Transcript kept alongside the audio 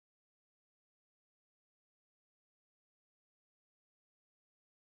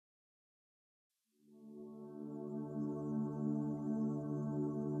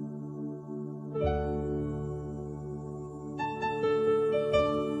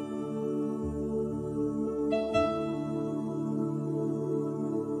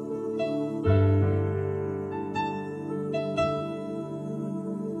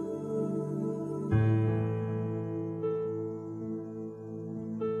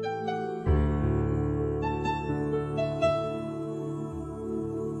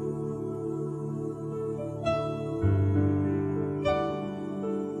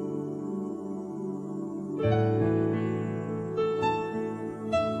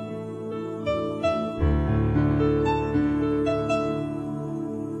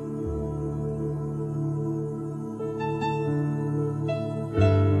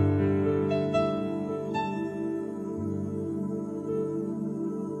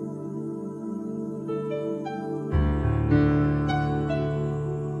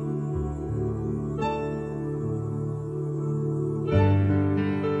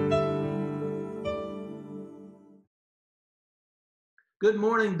Good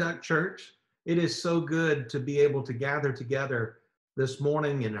morning, Duck Church. It is so good to be able to gather together this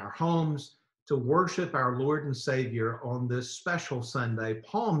morning in our homes to worship our Lord and Savior on this special Sunday,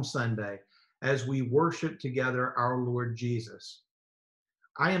 Palm Sunday, as we worship together our Lord Jesus.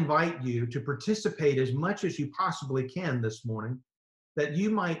 I invite you to participate as much as you possibly can this morning, that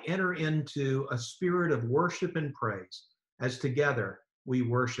you might enter into a spirit of worship and praise as together we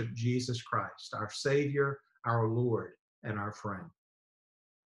worship Jesus Christ, our Savior, our Lord, and our friend.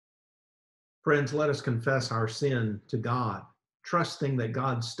 Friends, let us confess our sin to God, trusting that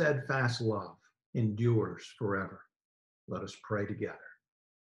God's steadfast love endures forever. Let us pray together.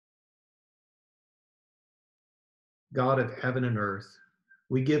 God of heaven and earth,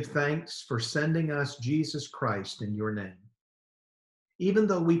 we give thanks for sending us Jesus Christ in your name. Even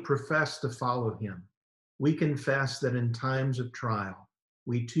though we profess to follow him, we confess that in times of trial,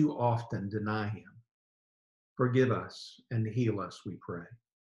 we too often deny him. Forgive us and heal us, we pray.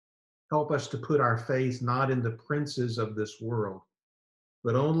 Help us to put our faith not in the princes of this world,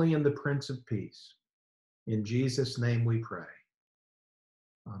 but only in the Prince of Peace. In Jesus' name we pray.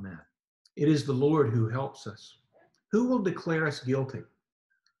 Amen. It is the Lord who helps us. Who will declare us guilty?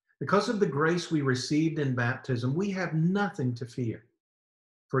 Because of the grace we received in baptism, we have nothing to fear.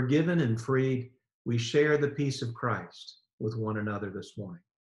 Forgiven and freed, we share the peace of Christ with one another this morning.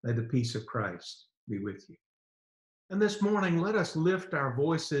 May the peace of Christ be with you. And this morning, let us lift our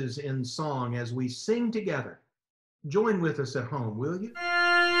voices in song as we sing together. Join with us at home, will you?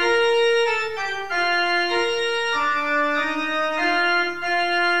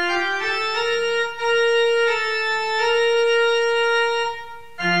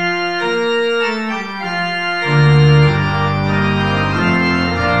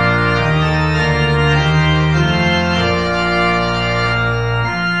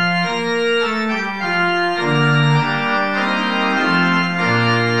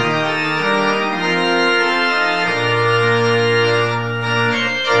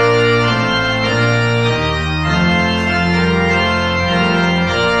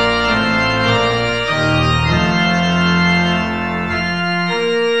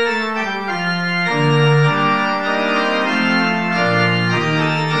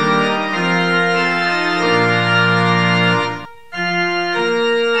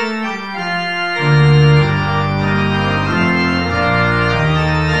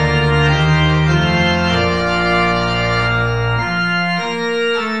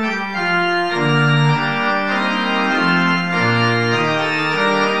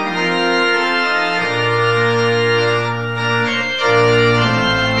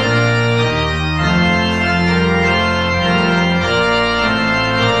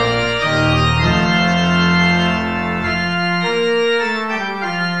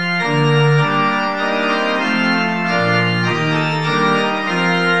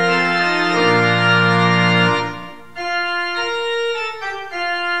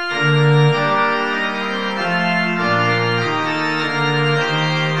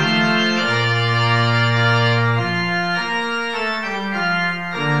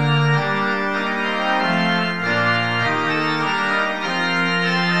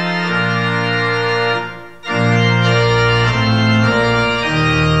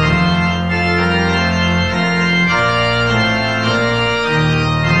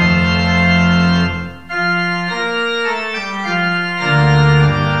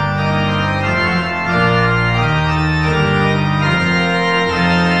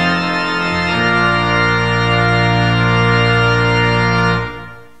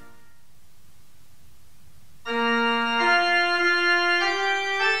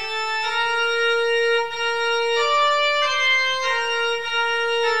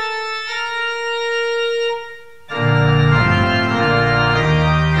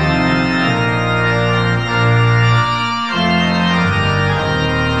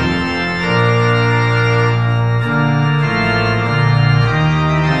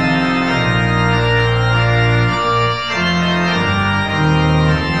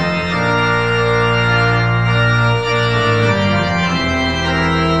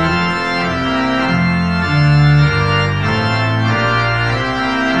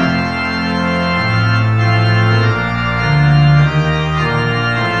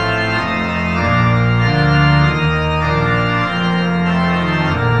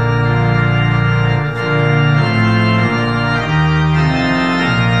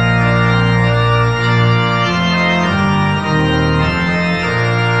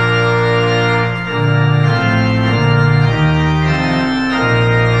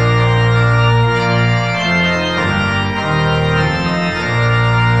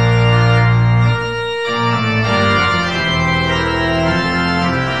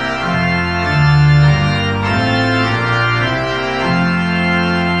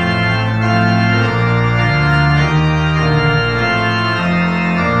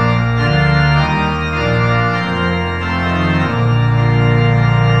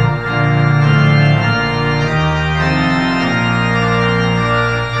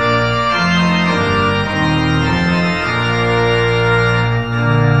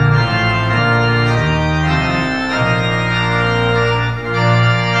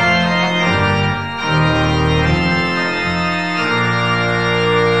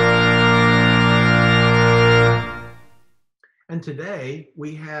 today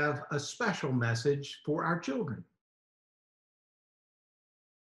we have a special message for our children.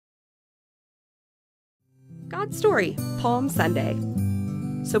 God's Story, Palm Sunday.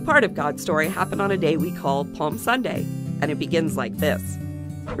 So part of God's story happened on a day we call Palm Sunday, and it begins like this.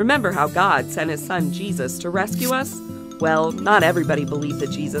 Remember how God sent his son Jesus to rescue us? Well, not everybody believed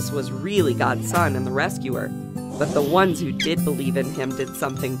that Jesus was really God's son and the rescuer, but the ones who did believe in him did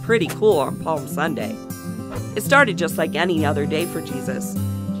something pretty cool on Palm Sunday. It started just like any other day for Jesus.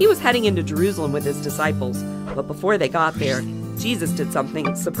 He was heading into Jerusalem with his disciples, but before they got there, Jesus did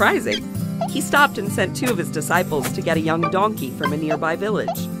something surprising. He stopped and sent 2 of his disciples to get a young donkey from a nearby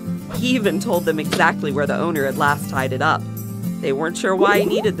village. He even told them exactly where the owner had last tied it up. They weren't sure why he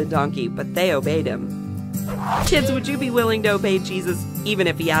needed the donkey, but they obeyed him. Kids, would you be willing to obey Jesus even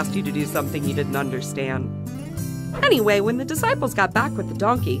if he asked you to do something you didn't understand? Anyway, when the disciples got back with the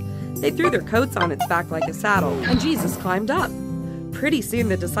donkey, they threw their coats on its back like a saddle, and Jesus climbed up. Pretty soon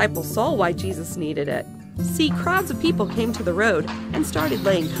the disciples saw why Jesus needed it. See, crowds of people came to the road and started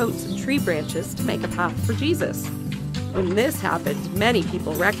laying coats and tree branches to make a path for Jesus. When this happened, many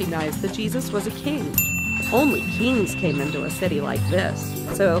people recognized that Jesus was a king. Only kings came into a city like this.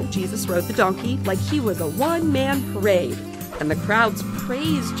 So Jesus rode the donkey like he was a one-man parade. And the crowds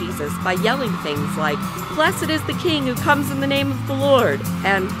praised Jesus by yelling things like, "Blessed is the King who comes in the name of the Lord,"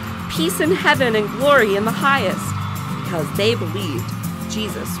 and "Peace in heaven and glory in the highest," because they believed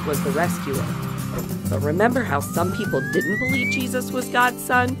Jesus was the rescuer. But remember how some people didn't believe Jesus was God's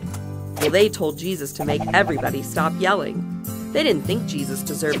son? Well, they told Jesus to make everybody stop yelling. They didn't think Jesus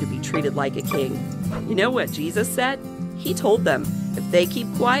deserved to be treated like a king. You know what Jesus said? He told them, if they keep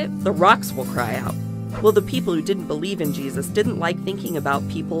quiet, the rocks will cry out. Well, the people who didn't believe in Jesus didn't like thinking about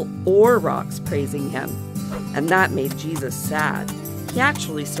people or rocks praising him. And that made Jesus sad. He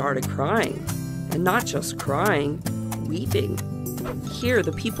actually started crying. And not just crying, weeping. Here,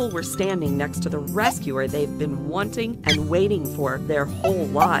 the people were standing next to the rescuer they've been wanting and waiting for their whole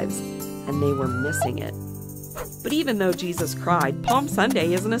lives, and they were missing it. But even though Jesus cried, Palm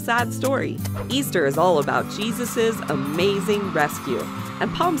Sunday isn't a sad story. Easter is all about Jesus' amazing rescue,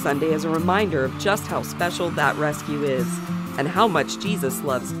 and Palm Sunday is a reminder of just how special that rescue is, and how much Jesus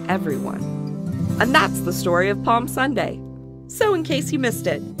loves everyone. And that's the story of Palm Sunday. So in case you missed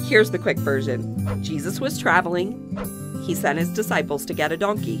it, here's the quick version. Jesus was traveling. He sent his disciples to get a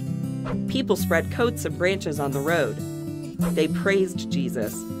donkey. People spread coats and branches on the road. They praised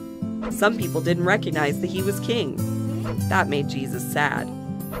Jesus. Some people didn't recognize that he was king. That made Jesus sad.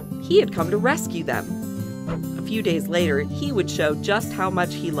 He had come to rescue them. A few days later, he would show just how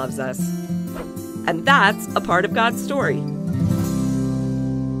much he loves us. And that's a part of God's story.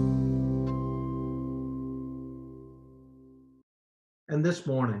 And this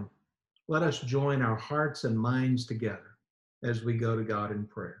morning, let us join our hearts and minds together as we go to God in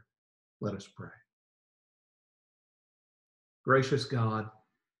prayer. Let us pray. Gracious God,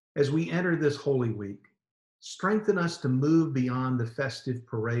 as we enter this Holy Week, strengthen us to move beyond the festive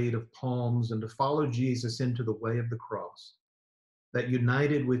parade of palms and to follow Jesus into the way of the cross, that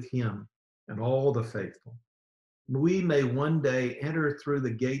united with him and all the faithful, we may one day enter through the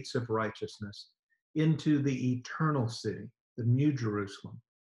gates of righteousness into the eternal city, the New Jerusalem,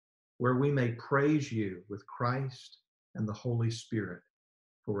 where we may praise you with Christ and the Holy Spirit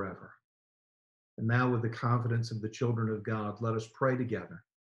forever. And now, with the confidence of the children of God, let us pray together.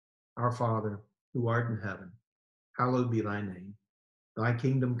 Our Father, who art in heaven, hallowed be thy name. Thy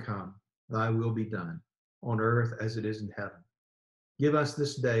kingdom come, thy will be done, on earth as it is in heaven. Give us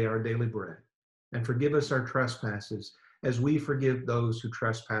this day our daily bread, and forgive us our trespasses as we forgive those who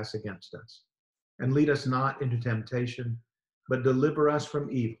trespass against us. And lead us not into temptation, but deliver us from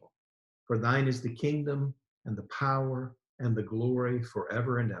evil. For thine is the kingdom and the power and the glory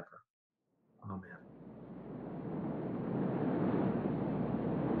forever and ever. Amen.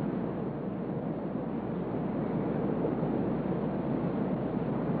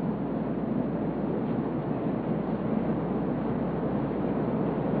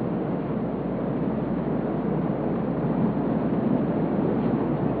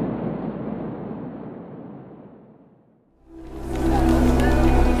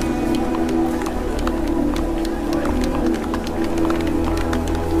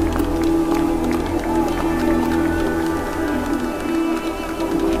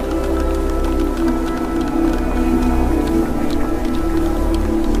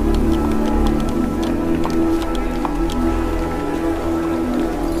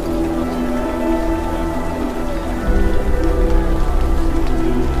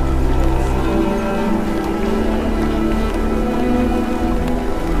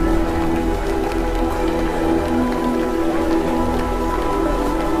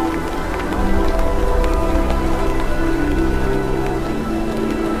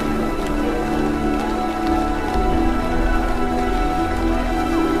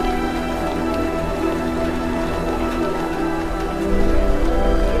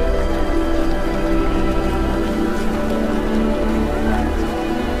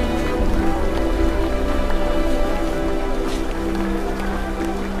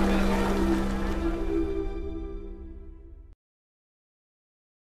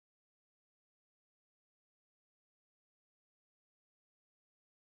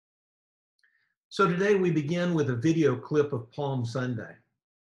 So today we begin with a video clip of Palm Sunday.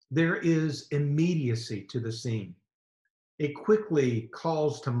 There is immediacy to the scene. It quickly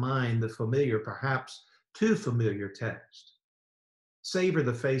calls to mind the familiar, perhaps too familiar text. Savor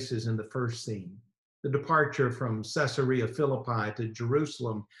the faces in the first scene, the departure from Caesarea Philippi to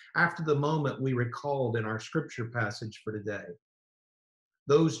Jerusalem after the moment we recalled in our scripture passage for today.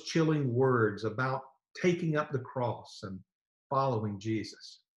 Those chilling words about taking up the cross and following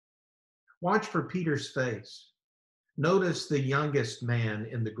Jesus. Watch for Peter's face. Notice the youngest man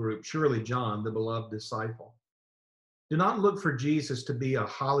in the group, surely John, the beloved disciple. Do not look for Jesus to be a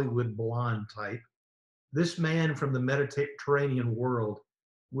Hollywood blonde type. This man from the Mediterranean world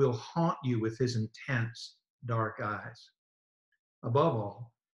will haunt you with his intense, dark eyes. Above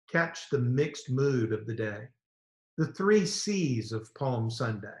all, catch the mixed mood of the day. The 3 C's of Palm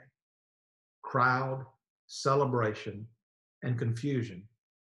Sunday: crowd, celebration, and confusion.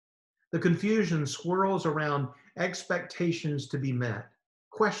 The confusion swirls around expectations to be met,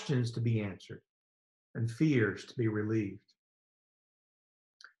 questions to be answered, and fears to be relieved.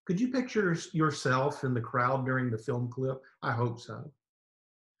 Could you picture yourself in the crowd during the film clip? I hope so.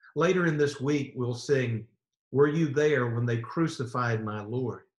 Later in this week, we'll sing, "Were you there when they crucified my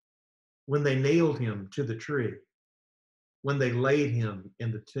Lord? When they nailed him to the tree? When they laid him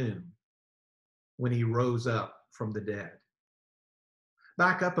in the tomb? When he rose up from the dead?"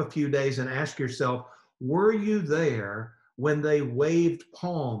 Back up a few days and ask yourself, were you there when they waved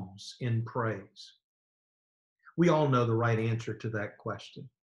palms in praise? We all know the right answer to that question.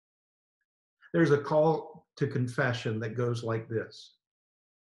 There's a call to confession that goes like this: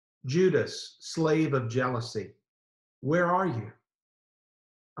 Judas, slave of jealousy, where are you?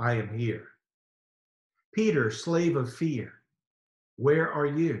 I am here. Peter, slave of fear, where are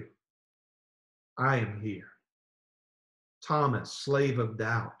you? I am here. Thomas, slave of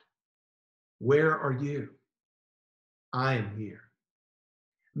doubt, where are you? I am here.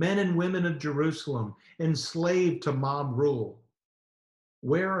 Men and women of Jerusalem, enslaved to mob rule,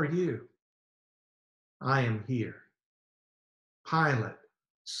 where are you? I am here. Pilate,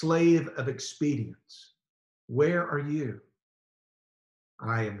 slave of expedience, where are you?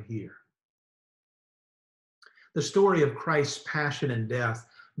 I am here. The story of Christ's passion and death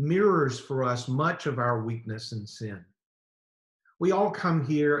mirrors for us much of our weakness and sin. We all come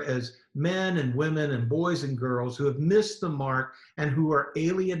here as men and women and boys and girls who have missed the mark and who are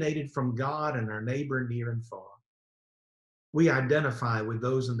alienated from God and our neighbor near and far. We identify with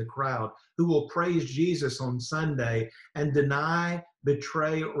those in the crowd who will praise Jesus on Sunday and deny,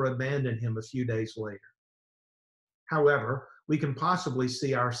 betray, or abandon him a few days later. However, we can possibly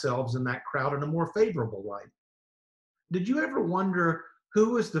see ourselves in that crowd in a more favorable light. Did you ever wonder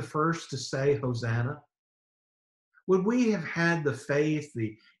who was the first to say Hosanna? Would we have had the faith,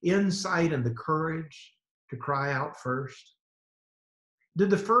 the insight, and the courage to cry out first? Did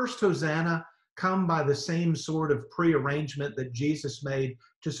the first Hosanna come by the same sort of prearrangement that Jesus made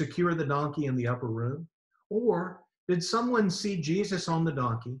to secure the donkey in the upper room? Or did someone see Jesus on the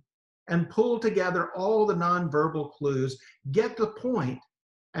donkey and pull together all the nonverbal clues, get the point,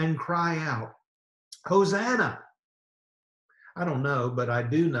 and cry out, Hosanna? I don't know, but I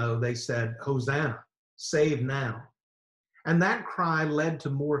do know they said, Hosanna, save now. And that cry led to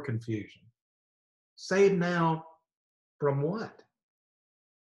more confusion. Save now from what?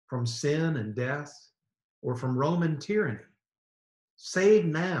 From sin and death, or from Roman tyranny? Save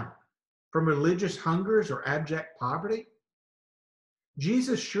now from religious hungers or abject poverty?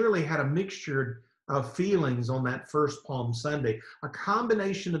 Jesus surely had a mixture of feelings on that first Palm Sunday, a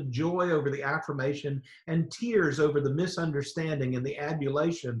combination of joy over the affirmation and tears over the misunderstanding and the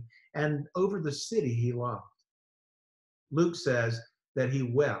adulation and over the city he loved. Luke says that he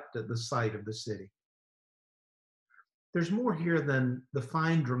wept at the sight of the city. There's more here than the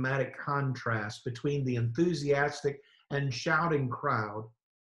fine dramatic contrast between the enthusiastic and shouting crowd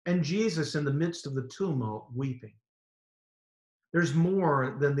and Jesus in the midst of the tumult weeping. There's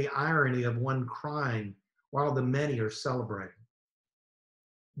more than the irony of one crying while the many are celebrating.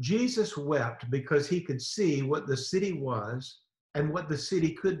 Jesus wept because he could see what the city was and what the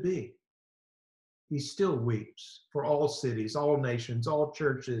city could be. He still weeps for all cities, all nations, all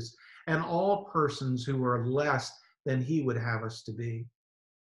churches, and all persons who are less than he would have us to be.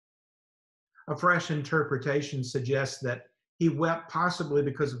 A fresh interpretation suggests that he wept possibly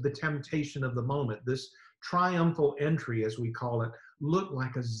because of the temptation of the moment. This triumphal entry, as we call it, looked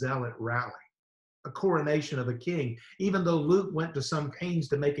like a zealot rally, a coronation of a king, even though Luke went to some pains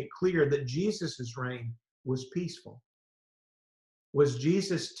to make it clear that Jesus' reign was peaceful. Was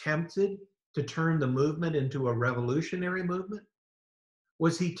Jesus tempted to turn the movement into a revolutionary movement?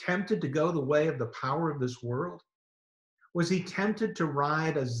 Was he tempted to go the way of the power of this world? Was he tempted to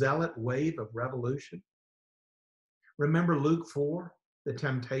ride a zealot wave of revolution? Remember Luke 4, the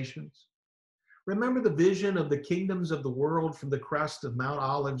temptations? Remember the vision of the kingdoms of the world from the crest of Mount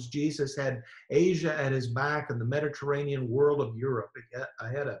Olives? Jesus had Asia at his back and the Mediterranean world of Europe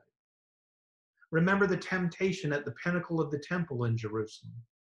ahead of him. Remember the temptation at the pinnacle of the temple in Jerusalem.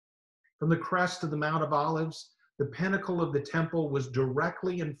 From the crest of the Mount of Olives, the pinnacle of the temple was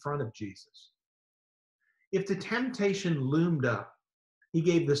directly in front of Jesus. If the temptation loomed up, he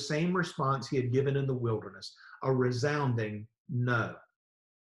gave the same response he had given in the wilderness, a resounding no.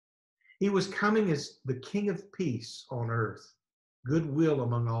 He was coming as the King of peace on earth, goodwill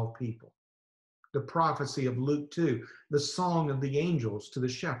among all people. The prophecy of Luke 2, the song of the angels to the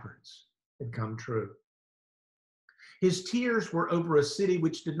shepherds, had come true. His tears were over a city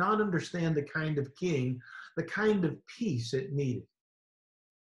which did not understand the kind of king, the kind of peace it needed.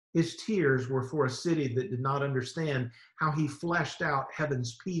 His tears were for a city that did not understand how he fleshed out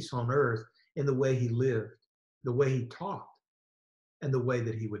heaven's peace on earth in the way he lived, the way he taught, and the way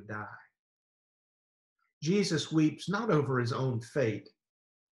that he would die. Jesus weeps not over his own fate,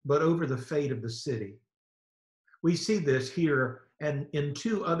 but over the fate of the city. We see this here and in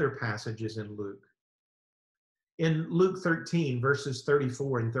two other passages in Luke. In Luke 13, verses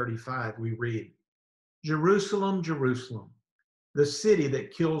 34 and 35, we read, "Jerusalem, Jerusalem, the city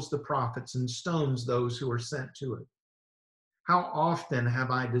that kills the prophets and stones those who are sent to it. How often have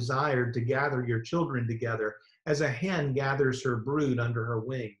I desired to gather your children together as a hen gathers her brood under her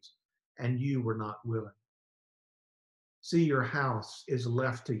wings, and you were not willing. See, your house is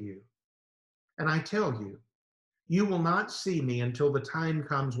left to you. And I tell you, you will not see me until the time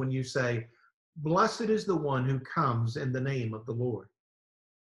comes when you say, 'Blessed is the one who comes in the name of the Lord.'"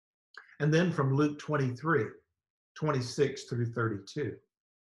 And then from Luke 23, 26 through 32.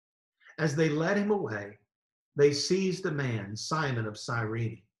 As they led him away, they seized a man, Simon of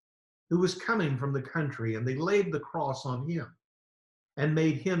Cyrene, who was coming from the country, and they laid the cross on him and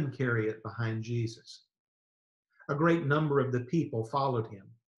made him carry it behind Jesus. A great number of the people followed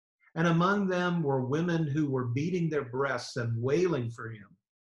him, and among them were women who were beating their breasts and wailing for him.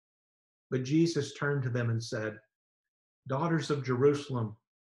 But Jesus turned to them and said, "Daughters of Jerusalem,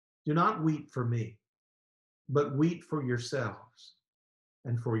 do not weep for me, but weep for yourselves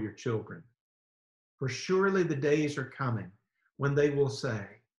and for your children. For surely the days are coming when they will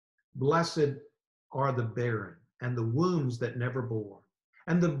say, 'Blessed are the barren and the wombs that never bore,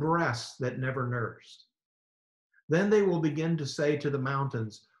 and the breasts that never nursed.' Then they will begin to say to the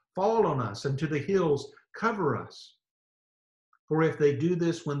mountains, 'Fall on us,' and to the hills, 'Cover us.' For if they do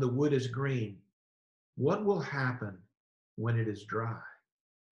this when the wood is green, what will happen when it is dry?"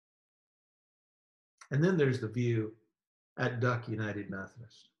 And then there's the view at Duck United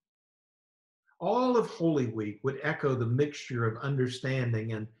Methodist. All of Holy Week would echo the mixture of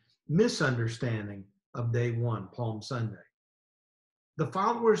understanding and misunderstanding of day one, Palm Sunday. The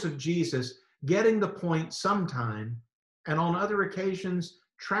followers of Jesus getting the point sometime, and on other occasions,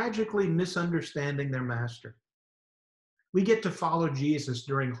 tragically misunderstanding their master. We get to follow Jesus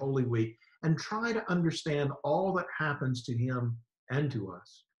during Holy Week and try to understand all that happens to him and to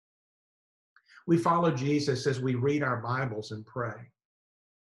us. We follow Jesus as we read our Bibles and pray.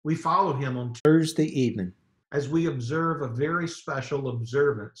 We follow him on Thursday evening as we observe a very special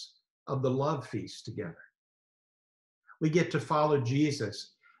observance of the love feast together. We get to follow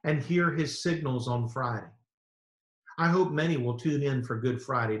Jesus and hear his signals on Friday. I hope many will tune in for Good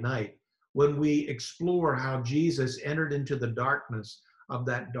Friday night when we explore how Jesus entered into the darkness of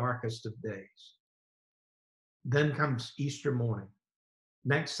that darkest of days. Then comes Easter morning,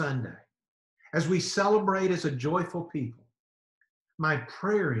 next Sunday, as we celebrate as a joyful people. My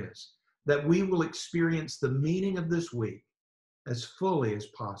prayer is that we will experience the meaning of this week as fully as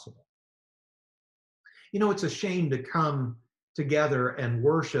possible. You know, it's a shame to come together and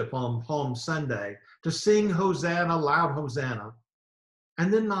worship on Palm Sunday, to sing Hosanna, loud Hosanna,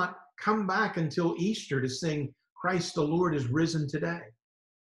 and then not come back until Easter to sing Christ the Lord is risen today.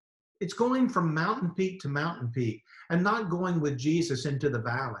 It's going from mountain peak to mountain peak and not going with Jesus into the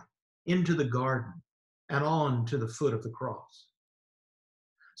valley, into the garden, and on to the foot of the cross.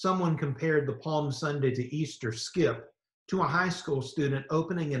 Someone compared the Palm Sunday to Easter skip to a high school student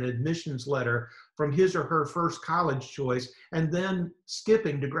opening an admissions letter from his or her first college choice and then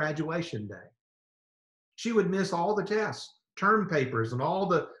skipping to graduation day. She would miss all the tests, term papers, and all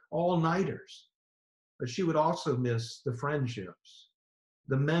the all-nighters. But she would also miss the friendships,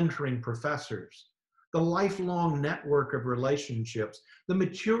 the mentoring professors, the lifelong network of relationships, the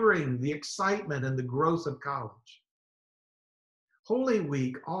maturing, the excitement, and the growth of college. Holy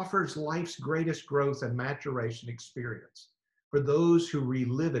Week offers life's greatest growth and maturation experience for those who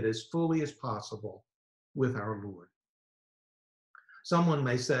relive it as fully as possible with our Lord. Someone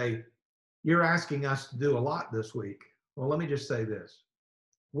may say, "You're asking us to do a lot this week." Well, let me just say this.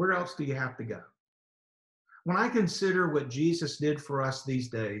 Where else do you have to go? When I consider what Jesus did for us these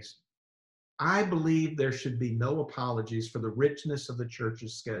days, I believe there should be no apologies for the richness of the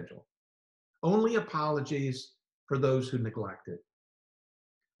church's schedule. Only apologies for those who neglect it.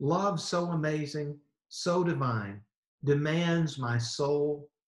 Love so amazing, so divine, demands my soul,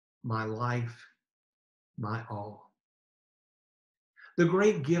 my life, my all. The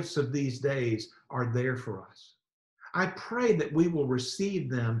great gifts of these days are there for us. I pray that we will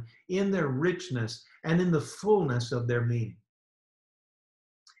receive them in their richness and in the fullness of their meaning.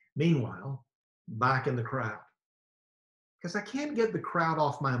 Meanwhile, back in the crowd, because I can't get the crowd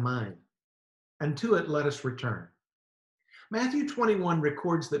off my mind, and to it let us return. Matthew 21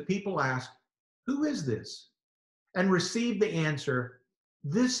 records that people asked, "Who is this?" and received the answer,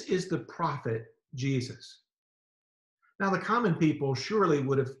 "This is the prophet Jesus." Now, the common people surely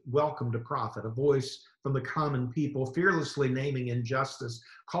would have welcomed a prophet, a voice from the common people, fearlessly naming injustice,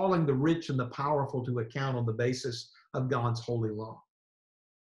 calling the rich and the powerful to account on the basis of God's holy law.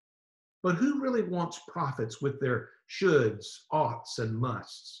 But who really wants prophets with their shoulds, oughts, and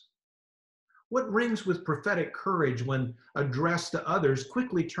musts? What rings with prophetic courage when addressed to others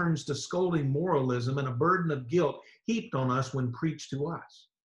quickly turns to scolding moralism and a burden of guilt heaped on us when preached to us?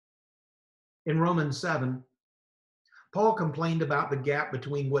 In Romans 7, Paul complained about the gap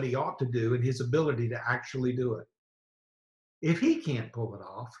between what he ought to do and his ability to actually do it. If he can't pull it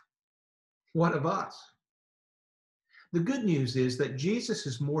off, what of us? The good news is that Jesus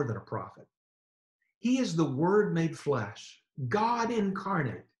is more than a prophet. He is the Word made flesh, God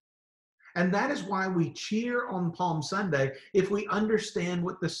incarnate. And that is why we cheer on Palm Sunday if we understand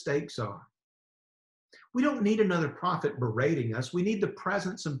what the stakes are. We don't need another prophet berating us. We need the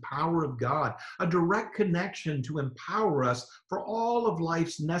presence and power of God, a direct connection to empower us for all of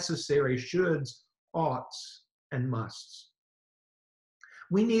life's necessary shoulds, oughts, and musts.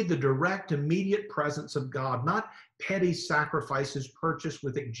 We need the direct, immediate presence of God, not petty sacrifices purchased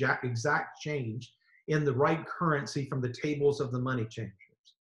with exact change in the right currency from the tables of the money changers.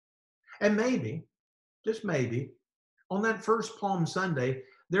 And maybe, just maybe, on that first Palm Sunday,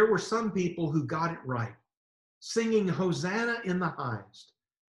 there were some people who got it right, singing Hosanna in the highest,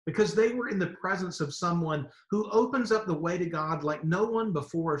 because they were in the presence of someone who opens up the way to God like no one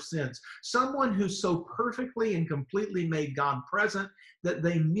before or since, someone who so perfectly and completely made God present that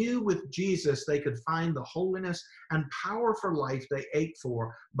they knew with Jesus they could find the holiness and power for life they ached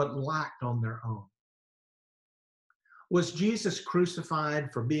for but lacked on their own. Was Jesus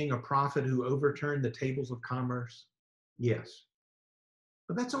crucified for being a prophet who overturned the tables of commerce? Yes.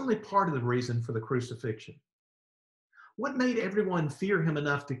 But that's only part of the reason for the crucifixion. What made everyone fear him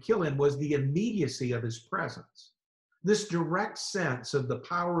enough to kill him was the immediacy of his presence, this direct sense of the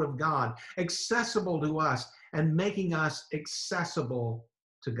power of God accessible to us and making us accessible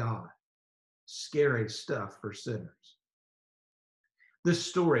to God. Scary stuff for sinners. This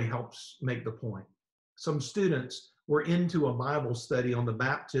story helps make the point. Some students were into a Bible study on the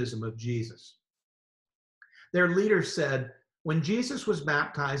baptism of Jesus. Their leader said, when Jesus was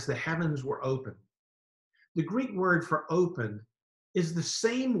baptized, the heavens were open. The Greek word for open is the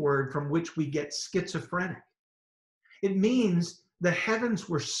same word from which we get schizophrenic. It means the heavens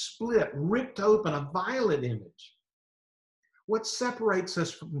were split, ripped open, a violet image. What separates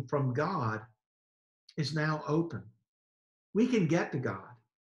us from God is now open. We can get to God.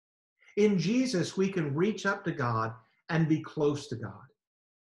 In Jesus, we can reach up to God and be close to God.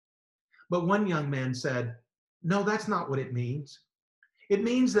 But one young man said, no, that's not what it means. It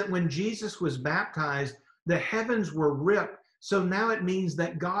means that when Jesus was baptized, the heavens were ripped. So now it means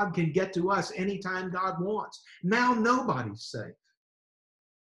that God can get to us anytime God wants. Now nobody's safe.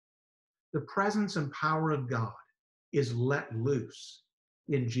 The presence and power of God is let loose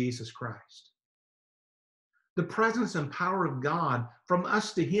in Jesus Christ. The presence and power of God from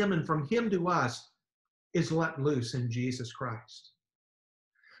us to him and from him to us is let loose in Jesus Christ.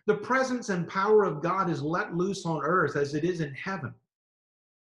 The presence and power of God is let loose on earth as it is in heaven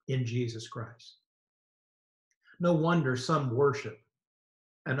in Jesus Christ. No wonder some worship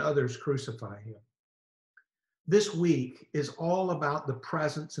and others crucify him. This week is all about the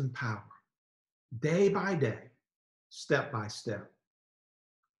presence and power, day by day, step by step.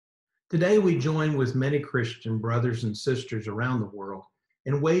 Today, we join with many Christian brothers and sisters around the world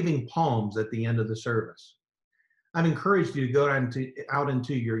in waving palms at the end of the service. I've encouraged you to go out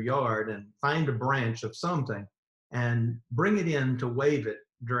into your yard and find a branch of something and bring it in to wave it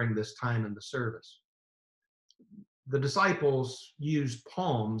during this time in the service. The disciples used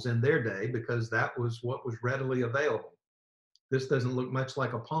palms in their day because that was what was readily available. This doesn't look much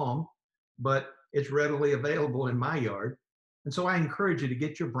like a palm, but it's readily available in my yard. And so I encourage you to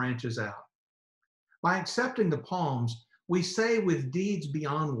get your branches out. By accepting the palms, we say with deeds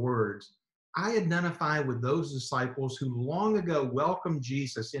beyond words, I identify with those disciples who long ago welcomed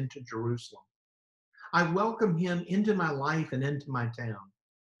Jesus into Jerusalem. I welcome him into my life and into my town.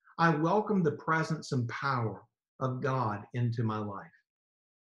 I welcome the presence and power of God into my life.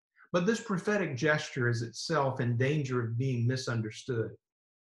 But this prophetic gesture is itself in danger of being misunderstood.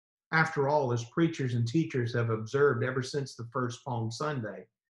 After all, as preachers and teachers have observed ever since the first Palm Sunday,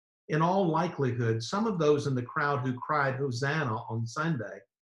 in all likelihood, some of those in the crowd who cried Hosanna on Sunday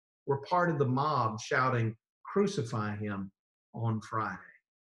were part of the mob shouting, crucify him on Friday.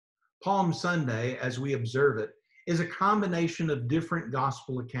 Palm Sunday, as we observe it, is a combination of different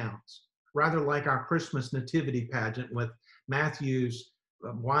gospel accounts, rather like our Christmas nativity pageant with Matthew's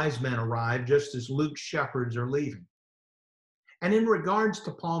wise men arrive just as Luke's shepherds are leaving. And in regards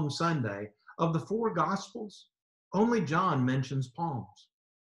to Palm Sunday, of the four gospels, only John mentions palms.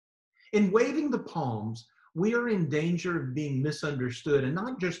 In waving the palms, we are in danger of being misunderstood, and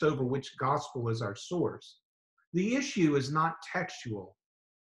not just over which gospel is our source. The issue is not textual,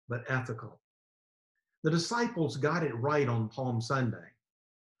 but ethical. The disciples got it right on Palm Sunday.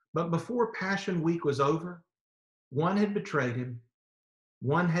 But before Passion Week was over, one had betrayed him,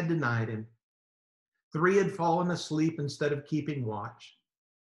 one had denied him, three had fallen asleep instead of keeping watch,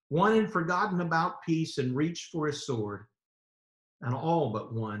 one had forgotten about peace and reached for his sword, and all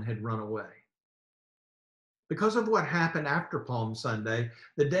but one had run away. Because of what happened after Palm Sunday,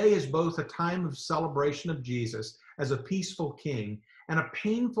 the day is both a time of celebration of Jesus as a peaceful king and a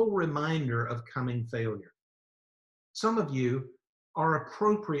painful reminder of coming failure. Some of you are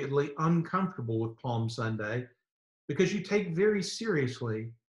appropriately uncomfortable with Palm Sunday because you take very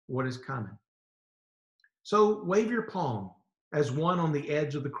seriously what is coming. So wave your palm as one on the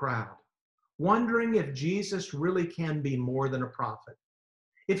edge of the crowd, wondering if Jesus really can be more than a prophet,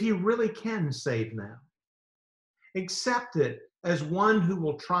 if he really can save now. Accept it as one who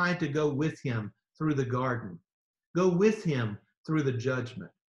will try to go with him through the garden, go with him through the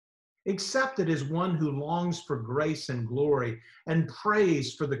judgment. Accept it as one who longs for grace and glory and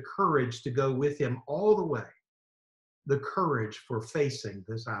prays for the courage to go with him all the way, the courage for facing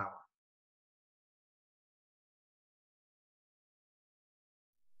this hour.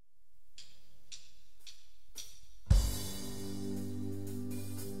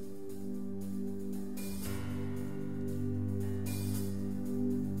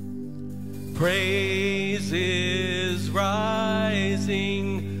 Praise is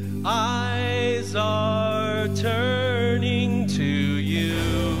rising, eyes are turning to you.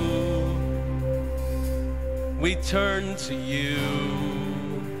 We turn to you.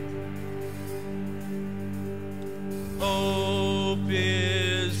 Hope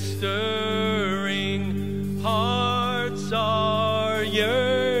is stirring, hearts are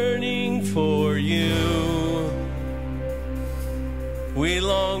yearning for you. We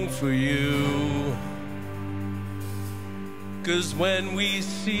long for you. 'Cause when we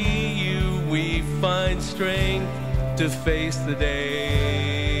see you, we find strength to face the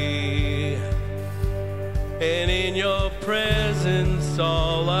day. And in your presence,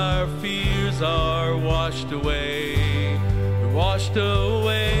 all our fears are washed away. We're washed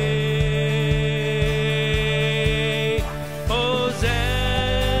away.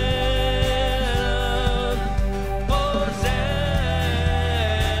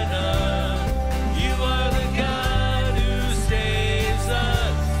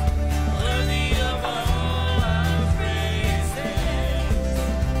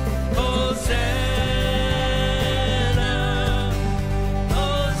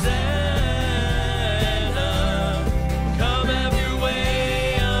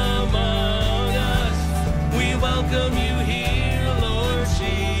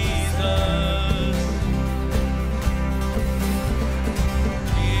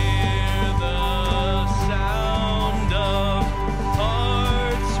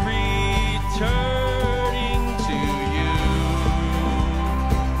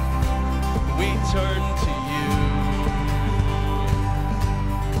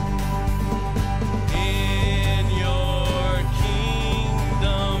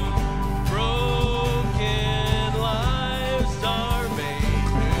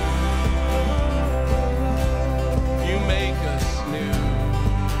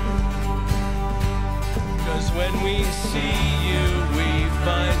 When we see you, we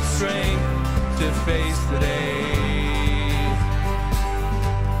find strength to face the day.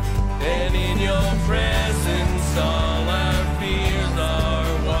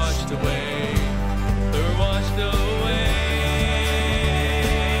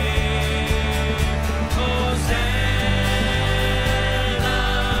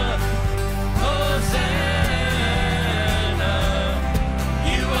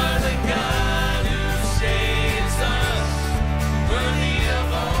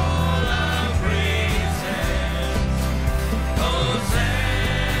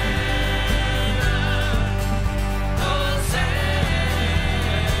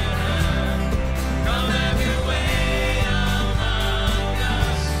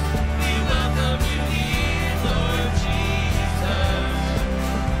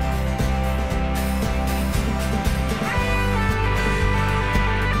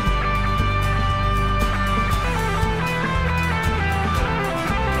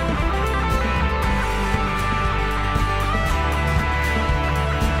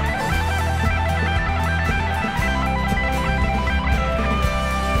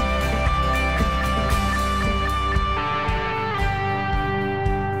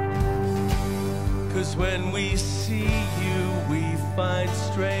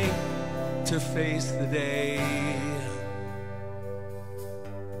 strength to face the day.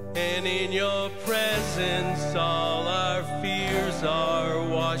 And in your presence all our fears are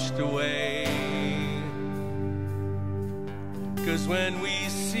washed away. 'Cause when we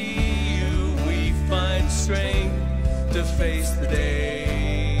see you, we find strength to face the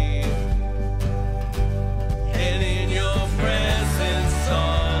day. And in your presence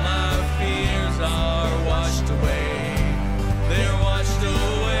all our fears are washed away. They're washed away.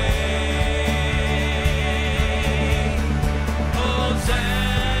 Hosanna,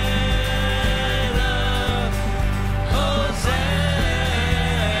 Hosanna,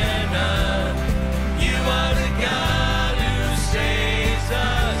 you are the God who saves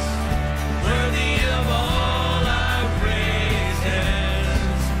us, worthy of all our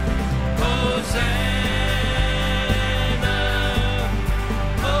praises. Hosanna,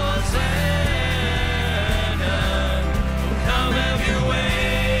 Hosanna, come have your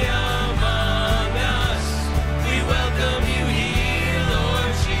way among us. We welcome you here,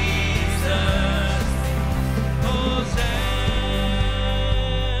 Lord Jesus. Hosanna,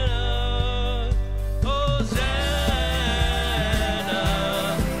 Hosanna,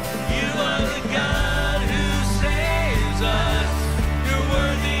 you are the God who saves us. You're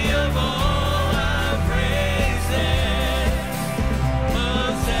worthy of all our praises.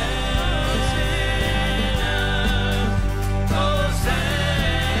 Hosanna, Hosanna,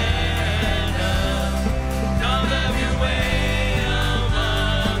 come have your way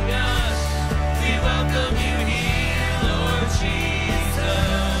among us. We welcome you here, Lord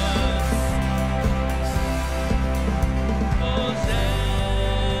Jesus. Hosanna,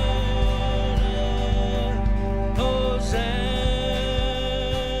 Hosanna,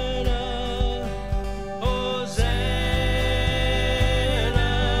 Hosanna,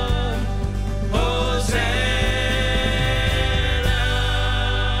 Hosanna.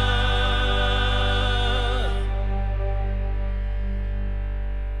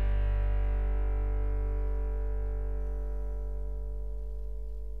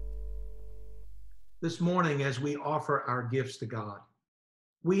 This morning, as we offer our gifts to God,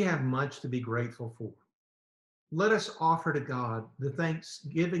 we have much to be grateful for. Let us offer to God the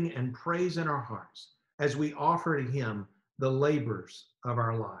thanksgiving and praise in our hearts as we offer to Him the labors of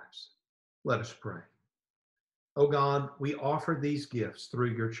our lives. Let us pray. Oh God, we offer these gifts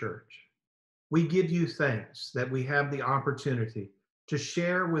through your church. We give you thanks that we have the opportunity to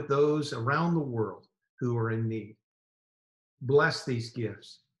share with those around the world who are in need. Bless these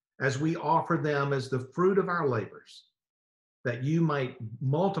gifts as we offer them as the fruit of our labors, that you might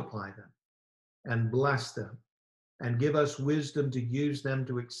multiply them and bless them and give us wisdom to use them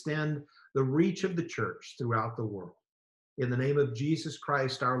to extend the reach of the church throughout the world. In the name of Jesus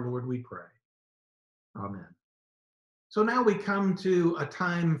Christ, our Lord, we pray. Amen. So now we come to a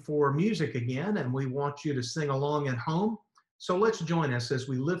time for music again, and we want you to sing along at home. So let's join us as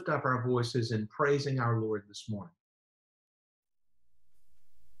we lift up our voices in praising our Lord this morning.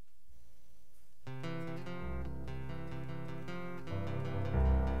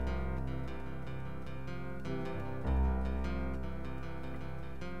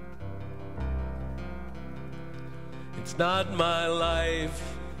 It's not my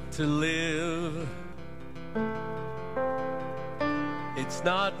life to live. It's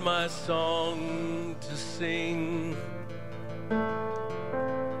not my song to sing.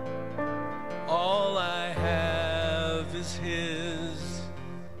 All I have is His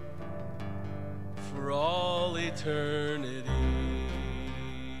for all eternity.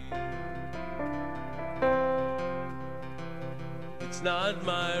 It's not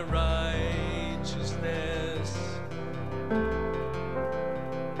my righteousness.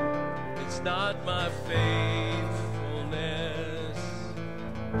 It's not my faithfulness.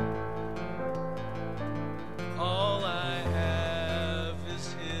 All I have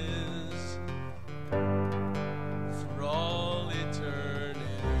is His for all eternity.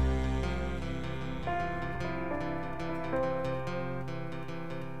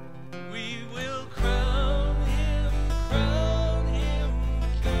 We will crown Him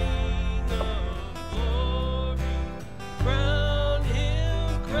King of glory. Crown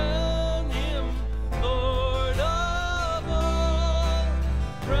Him, Lord of all.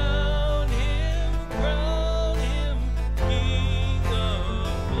 Crown Him, King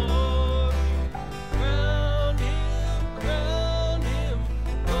of glory. Crown Him,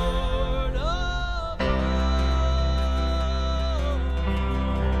 Lord of all.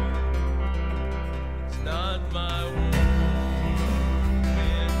 It's not my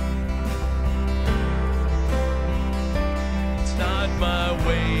it's not my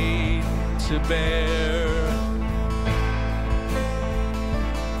weight to bear.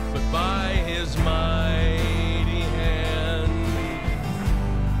 his mighty hand.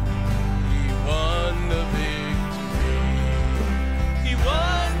 He won the victory. He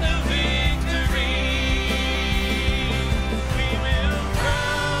won the victory. We will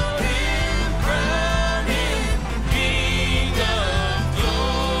crown him, King of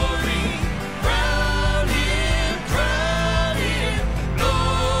glory. Crown him,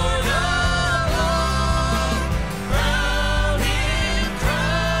 Lord of all. Crown him,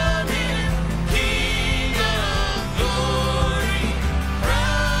 King of glory.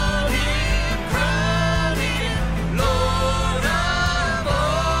 Crown him, Lord of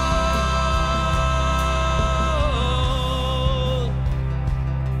all.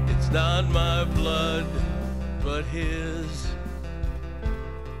 It's not my blood, but his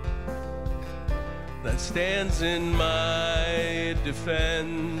that stands in my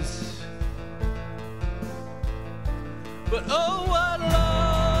defense. But oh, what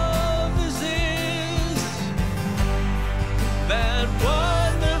love is this that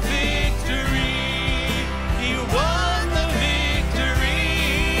won the victory. He won the victory.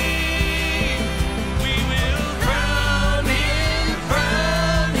 We will crown him,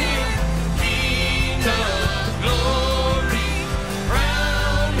 King of glory.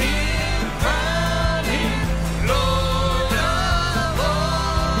 Crown him, Lord of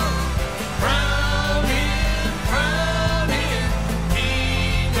all. Crown him,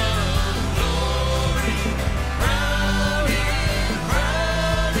 King of glory. Crown him,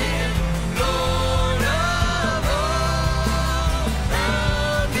 Lord of all.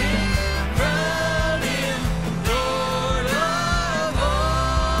 Crown him, Lord of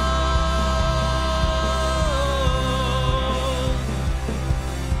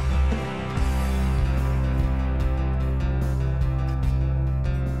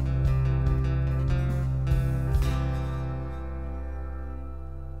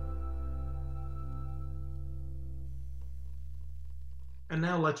And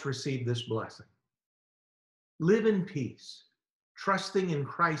now let's receive this blessing. Live in peace, trusting in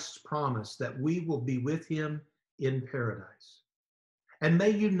Christ's promise that we will be with him in paradise. And may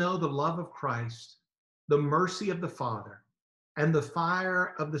you know the love of Christ, the mercy of the Father, and the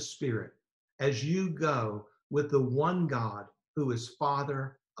fire of the Spirit as you go with the one God who is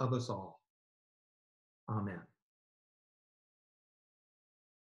Father of us all. Amen.